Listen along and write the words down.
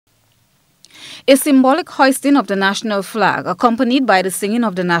A symbolic hoisting of the national flag, accompanied by the singing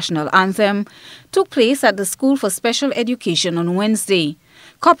of the national anthem, took place at the School for Special Education on Wednesday.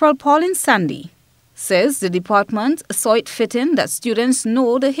 Corporal Pauline Sandy says the department saw it fitting that students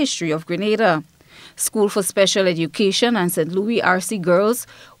know the history of Grenada. School for Special Education and St. Louis RC Girls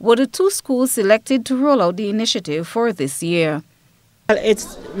were the two schools selected to roll out the initiative for this year.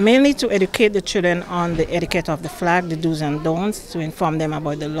 It's mainly to educate the children on the etiquette of the flag, the do's and don'ts, to inform them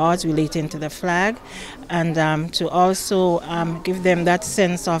about the laws relating to the flag, and to also give them that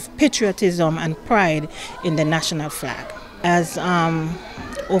sense of patriotism and pride in the national flag. As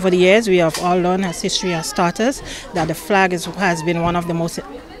over the years, we have all learned, as history has taught us, that the flag has been one of the most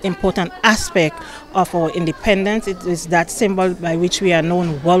important aspects of our independence. It is that symbol by which we are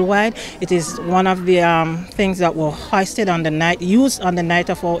known worldwide. It is one of the things that were hoisted on the night, used on the night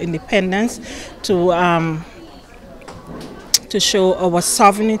of our independence to show our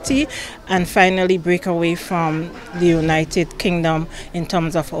sovereignty and finally break away from the United Kingdom in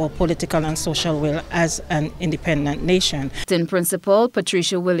terms of our political and social will as an independent nation. Principal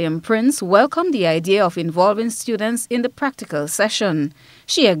Patricia William Prince welcomed the idea of involving students in the practical session.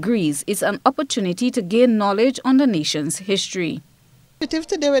 She agrees it's an opportunity to gain knowledge on the nation's history. The initiative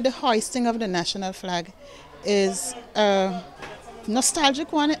today with the hoisting of the national flag is a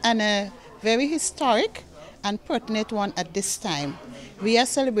nostalgic one and a very historic and pertinent one at this time. We are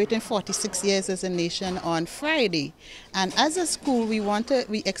celebrating 46 years as a nation on Friday, and as a school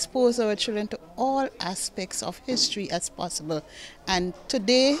we expose our children to all aspects of history as possible, and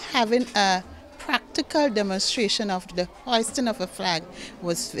today having a practical demonstration of the hoisting of a flag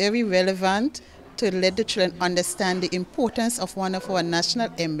was very relevant to let the children understand the importance of one of our national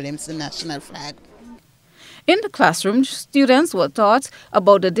emblems, the national flag. In the classroom, students were taught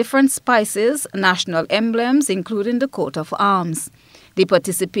about the different spices, national emblems, including the coat of arms. They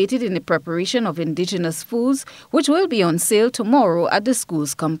participated in the preparation of indigenous foods, which will be on sale tomorrow at the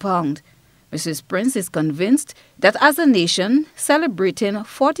school's compound. Mrs. Prince is convinced that as a nation celebrating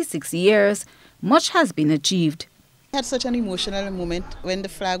 46 years, much has been achieved. I had such an emotional moment when the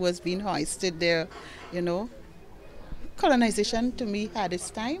flag was being hoisted there, you know. Colonization to me had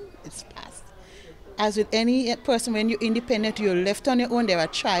its time, it's past. As with any person, when you're independent, you're left on your own, there are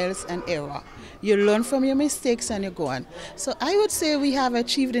trials and error. You learn from your mistakes and you go on. So I would say we have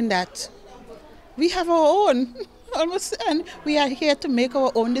achieved in that. We have our own, almost, and we are here to make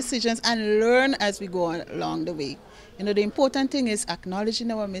our own decisions and learn as we go on along the way. You know, the important thing is acknowledging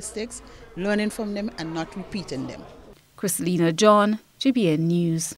our mistakes, learning from them and not repeating them. Christelina John, GBN News.